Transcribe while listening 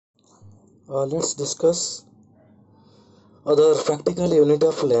Let's discuss other practical unit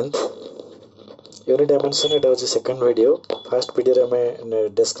of length. Unit dimension it was second video. First video रे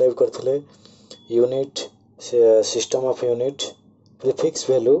हमें describe करथिले unit system of unit prefix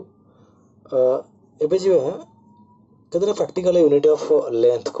value. एबे जीवा केतरा practical unit of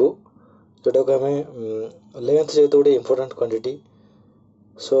length को जोटा को हमें length जेतो गोटे important quantity.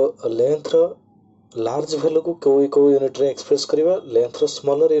 So length रो large value को कोई unit रे express करिवा, length रो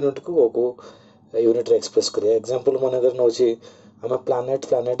smaller unit को यूनिट रे एक्सप्रेस करिया. एग्जांपल मन अगर नउची हम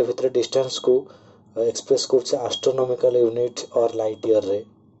प्लैनेट भितर डिस्टेंस को एक्सप्रेस करछे एस्ट्रोनॉमिकल यूनिट और लाइट ईयर रे.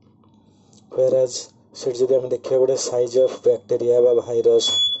 वेयर एज सेट जदि हम देखिया गोटे साइज ऑफ बैक्टीरिया बा वायरस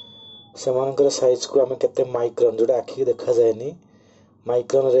सेमानकर साइज को हम केते माइक्रोन जोटा आखि देखा जायनी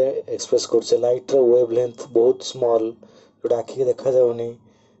माइक्रोन रे एक्सप्रेस करछे. लाइट रो वेवलेंथ बहुत स्मॉल जोटा आखि देखा जाउनी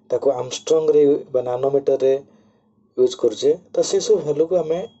ताको आर्मस्ट्रांग रे बा नैनोमीटर रे यूज करछे. त से सब वैल्यू को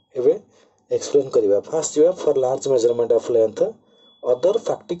हमें एबे एक्सप्लेन करिवा. फर्स्ट जो for large measurement of length other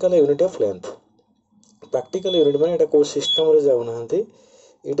practical unit of length. Practical unit माने एटा को सिस्टम रे जाउ नहंती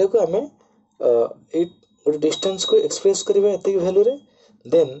एटा को हमें ए गोटे डिस्टेंस को एक्सप्रेस करिवा एते वैल्यू रे.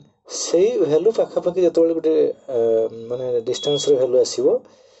 देन सेही वैल्यू पाखा पाखी जतबेले गोटे माने डिस्टेंस रे वैल्यू आसीबो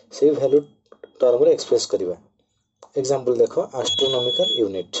सेही वैल्यू टर्म रे एक्सप्रेस करिवा. एग्जांपल देखो astronomical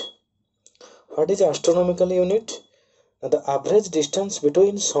unit. What is astronomical unit? The average distance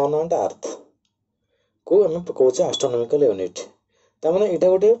between sun and earth को हमें कहूचे एस्ट्रोनॉमिकल यूनिट. ता माने एटा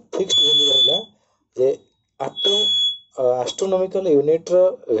गोटे फिक्स्ड वैल्यू रहला जे एस्ट्रोनॉमिकल यूनिट रो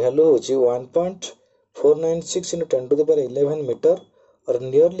वैल्यू होची 1.496 * 10^11 मीटर और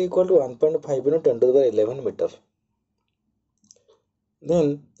nearly equal to 1.5 * 10^11 metre.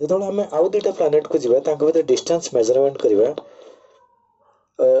 Then जेतोले हमें आउ दुटा प्लैनेट को जिबा तांको भीतर डिस्टेंस मेजरमेंट करिवा.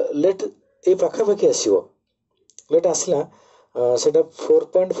 लेट ए पाखा पाखी आसीबो. लेट आसला सेटा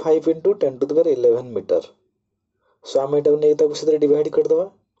 4.5 * 10^11 मीटर. सो आम एटा नै ताको सेते डिवाइड कर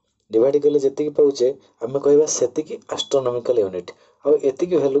दबा. डिवाइड करले जेति की पाउचे हम कहबा सेति की एस्ट्रोनॉमिकल यूनिट. आ एति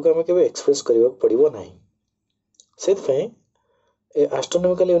की वैल्यू को हम केबे एक्सप्रेस करबा पड़िबो नाही. सेत फै ए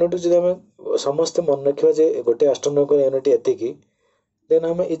एस्ट्रोनॉमिकल यूनिट जदि हम समस्त मन रखिबा जे गोटे एस्ट्रोनॉमिकल यूनिट एति की देन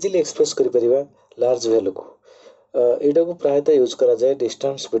हम इजीली एक्सप्रेस करि परिबा लार्ज वैल्यू को. एटा को प्रायतः यूज करा जाय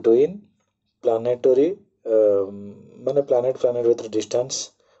डिस्टेंस बिटवीन प्लैनेटरी माने प्लैनेट भीतर डिस्टेंस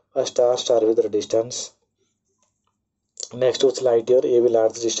और स्टार भीतर डिस्टेंस. नेक्स्ट होच लाइट ईयर. ये भी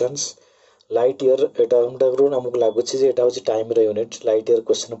लार्ज डिस्टेंस. लाइट ईयर एटा हम टाइम हमको लागु छी जे एटा होची टाइम रे यूनिट. लाइट ईयर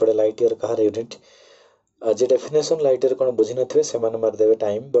क्वेश्चन पड़े लाइट ईयर कहार यूनिट जे डेफिनेशन लाइट ईयर कोन बुझी नथिबे से माने मार देबे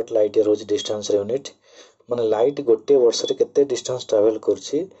टाइम. बट लाइट ईयर होची डिस्टेंस रे यूनिट. माने लाइट गोटे वर्ष रे केते डिस्टेंस ट्रैवल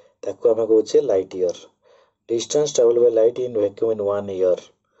करछि ताको हम कहउछे light year. Distance travel by light in vacuum in 1 year.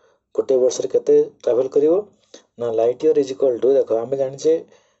 गोटे वर्ष रे केते ट्रैवल करिवो ना light year is equal to देखो हम जानि छे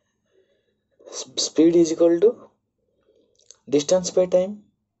speed is equal to distance by time.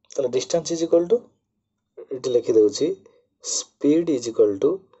 तले distance is equal to it लिखि देउची speed is equal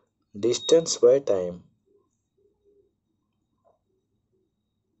to distance by time.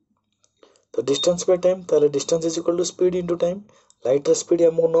 तो डिस्टेंस बाय टाइम तले distance is equal to speed into time. Light रे speed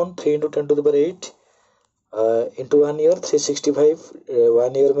हमको known 3 * 10^8 into 1 year 365.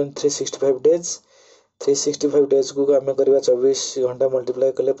 1 year में 365 days. 365 days को हमें करबा 24 घंटा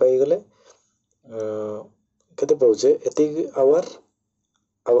मल्टीप्लाई करले पाई गले केते पाउचे एति आवर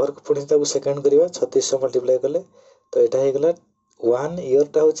को पुणी ताको सेकंड करबा 3600 मल्टीप्लाई करले तो एटा हे गला 1 ईयर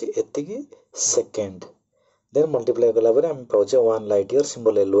ता होची एति की सेकंड. देन मल्टीप्लाई करला पर हम पाउचे 1 light year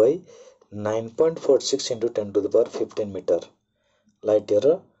symbol LY 9.46 * 10^15 metre. Light year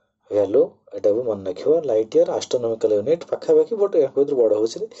value एटा भी मन रखियो. लाइट ईयर एस्ट्रोनॉमिकल यूनिट पाखा पाखी बट या कोइ बड़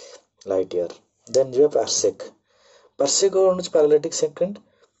होछि लाइट ईयर. देन जो पार्सेक. पार्सेक और पैरेलैटिक second.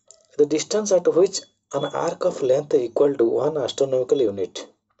 The distance at which an arc of length equal to 1 astronomical unit.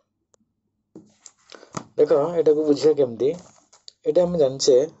 देखो एटा को बुझिया केमती एटा हम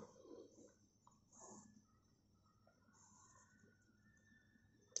जानछे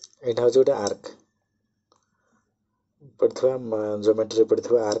एटा जोटा आर्क पड़थवा ज्योमेट्री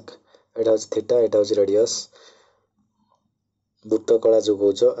पड़थवा आर्क. एटा होछ थीटा एटा होछ रेडियस वृत्त कला जो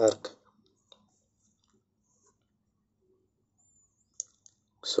कहउछो arc.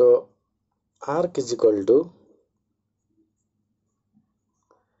 So arc is equal to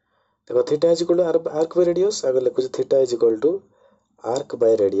देखो theta is equal to arc by radius. अगर लिखो theta is equal to arc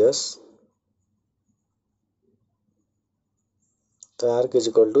by radius तो arc is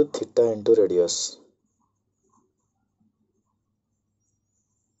equal to theta into radius.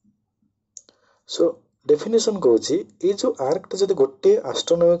 So definition कहउची ए जो arc ता जदि गोटे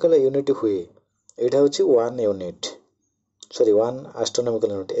एस्ट्रोनॉमिकल यूनिट हुए एटा होची 1 unit sorry 1 astronomical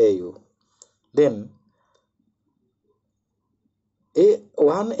unit AU. Then ए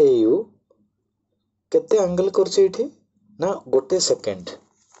 1 AU केते एंगल करछे इठी ना गोटे सेकेंड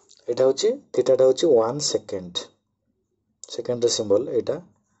एटा होची थीटाटा होची 1 सेकेंड सेकेंड सिंबल एटा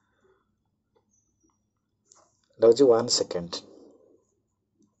होची 1 सेकेंड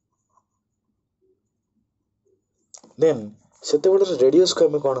देन सेते बडर रेडियस को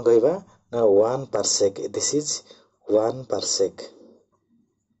हम कोन कहबा ना 1 parsec this is 1 parsec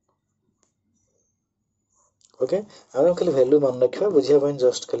okay हम खाली वैल्यू मन रखबा बुझिया पय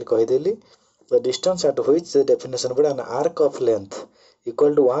जस्ट खाली कहि देली the distance at which the definition पड़े an arc of length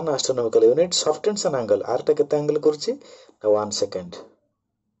equal to 1 astronomical unit subtends an angle arc टा केते एंगल करछि 1 सेकेंड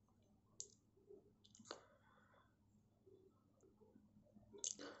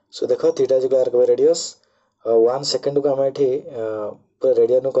सो देखो थीटा जो आर्क बाय रेडियस 1 सेकेंड को हम एठी पूरा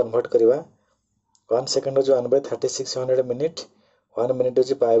रेडियन को कन्वर्ट करबा 1 सेकेंड जो 1/3600 मिनिट 1 मिनिट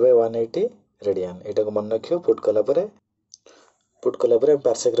जो पाई बाय 180 रेडियन एटा को मन रखियो पुट कला परे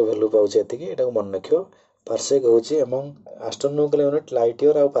पार्सेक रो वैल्यू पाउछ एतिकी एटा को मन रखियो पार्सेक होची among astronomical unit light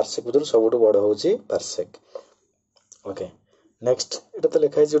year आ पार्सेक भीतर सबटु बड़ होची पार्सेक ओके नेक्स्ट एटा तो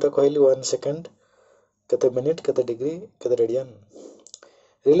लिखा है जोटा कहली 1 सेकेंड केते मिनिट केते डिग्री केते radian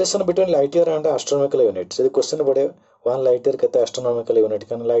relation between light year and astronomical unit से क्वेश्चन पड़े 1 लाइट ईयर केते एस्ट्रोनॉमिकल यूनिट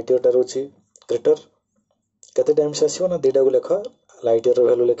कान लाइट ईयर टा रोची ग्रेटर केते टाइम से आसीबो ना डेटा को लेखो लाइट ईयर रो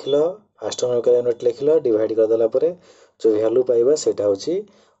वैल्यू लिखिलो एस्ट्रोनॉमिकल यूनिट लिखिलो डिवाइड कर देला परे जो वैल्यू पाइबा सेटा होची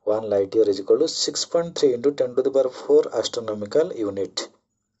 1 light year is equal to 6.3 into 10 to the power 4 astronomical unit.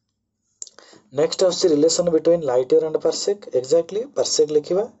 Next is the relation between light year and parsec. Exactly parsec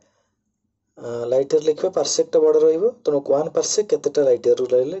लिखिबा light year लिखिबा parsec टा बड़ रहइबो तनो 1 parsec केतेटा light year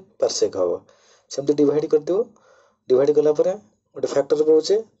रहले parsec हबो सेमति डिवाइड कर दियो डिवाइड कला परे गोटे फैक्टर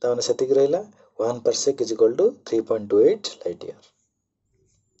पहुचे ता माने सेति कि रहला 1 parsec is equal to 3.28 light year.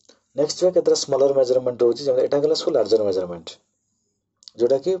 Next जो केतरा स्मॉलर मेजरमेंट होची जे एटा गला सो लार्जर मेजरमेंट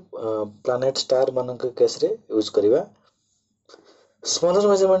जोटा कि प्लैनेट स्टार मान के केस रे यूज करिवा स्मॉलर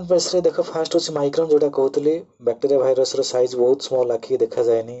मेजरमेंट केस रे देखो फास्ट होची माइक्रोन जोटा कहतली बैक्टीरिया वायरस रो साइज बहुत स्मॉल आखि देखा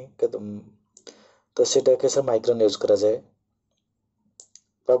जायनी तो सेटा केस माइक्रोन यूज करा जाय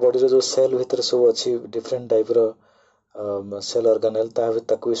पा बॉडी रो जो सेल भीतर सब अछि डिफरेंट टाइप रो सेल ऑर्गेनेल ता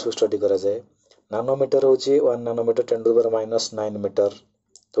ताकू स्टडी करा जाय नानोमीटर होची 1 nanometre 10 to the power -9 metre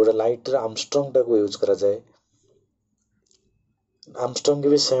तो लाइट रे आर्मस्ट्रांग टा को यूज करा जाय आर्मस्ट्रांग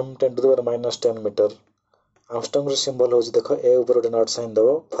भी same 10 to the power -10 metre Armstrong row symbol होची देखो ए ऊपर ओटे नॉट साइन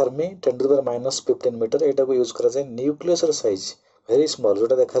दबो Fermi 10 to the power -15 metre एटा को यूज करा जाय न्यूक्लियस रो साइज वेरी स्मॉल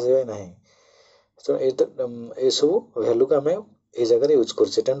जोटा देखा जाय नाही तो ए सब वैल्यू का हमें ए जगह रे यूज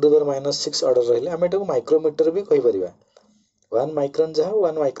करछे 10 टू द पावर -6 ऑर्डर रहले हमें एटा को माइक्रोमीटर भी कहि परिबा 1 माइक्रोन जहा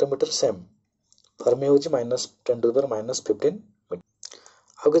 1 माइक्रोमीटर सेम फर्मी होची -10 टू द पावर -15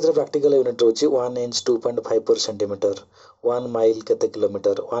 आउ केतरा प्रैक्टिकल यूनिट होची 1 इंच 2.54 सेंटीमीटर 1 माइल केते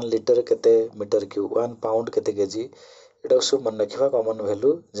किलोमीटर 1 लीटर केते मीटर क्यूब 1 पाउंड केते केजी एटा सब मन रखिबा कॉमन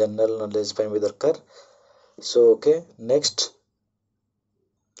वैल्यू जनरल नॉलेज पे भी दरकार सो ओके नेक्स्ट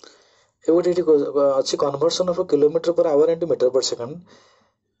एवोटी अछि conversion of kilometre per hour into metre पर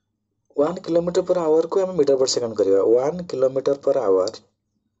सेकंड 1 किलोमीटर पर आवर को हम मीटर पर सेकंड करिवा 1 किलोमीटर पर आवर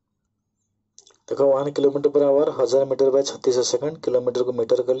देखो 1 kilometre per hour 1000 metre by 3600 second kilometre को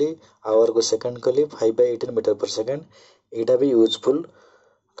मीटर कली आवर को सेकंड कली 5/18 मीटर पर सेकंड एटा भी यूजफुल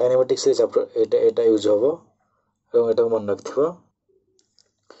काइनेमेटिक्स रे चैप्टर एटा यूज होबो एवं एटा मन रखथिबो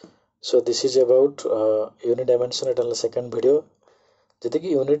so this is about unit dimension Etah second video जति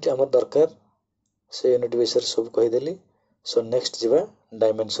कि यूनिट हमर दरकार से यूनिट विषय सब कहि देली सो नेक्स्ट जिबा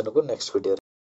डायमेंशन को नेक्स्ट वीडियो